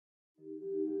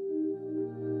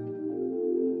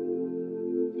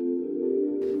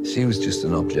She was just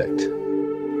an object.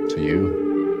 To you.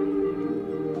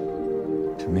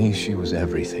 To me, she was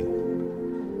everything.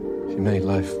 She made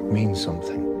life mean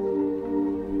something.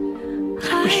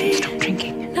 I wish you'd stop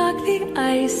drinking. Knock the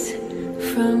ice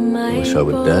from my I wish I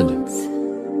were dead.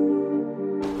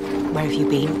 Where have you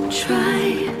been?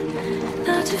 Try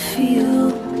not to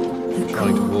feel the cold.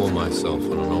 Trying to warm myself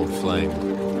on an old flame.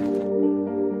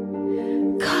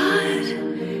 Caught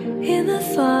in the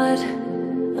thought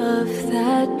of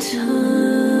that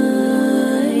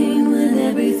time when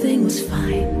everything was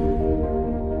fine.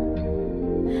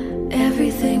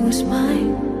 Everything was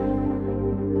mine.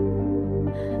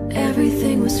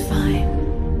 Everything was fine.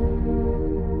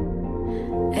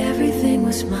 Everything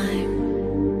was mine.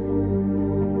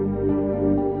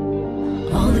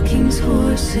 All the king's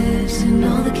horses and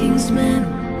all the king's men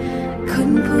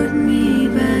couldn't put me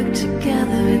back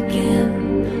together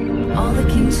again. All the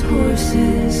king's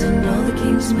horses and all the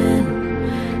king's men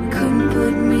couldn't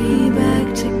put me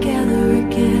back together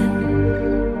again.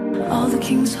 All the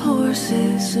king's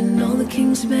horses and all the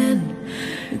king's men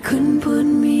couldn't put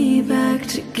me back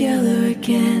together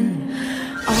again.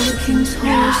 All the king's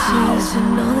horses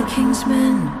and all the king's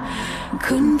men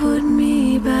couldn't put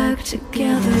me back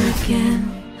together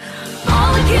again.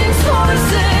 All the king's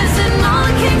horses and all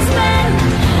the king's men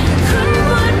couldn't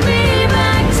put me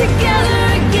back together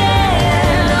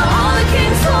again. All the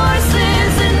king's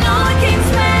horses and all the king's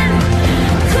men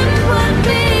couldn't put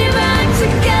me back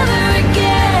together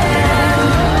again.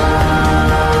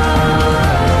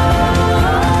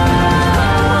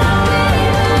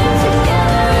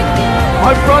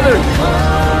 My brother!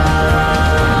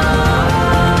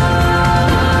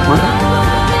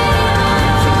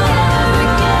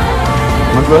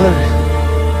 My brother.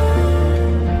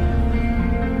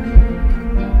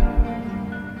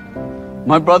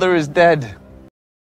 My brother is dead.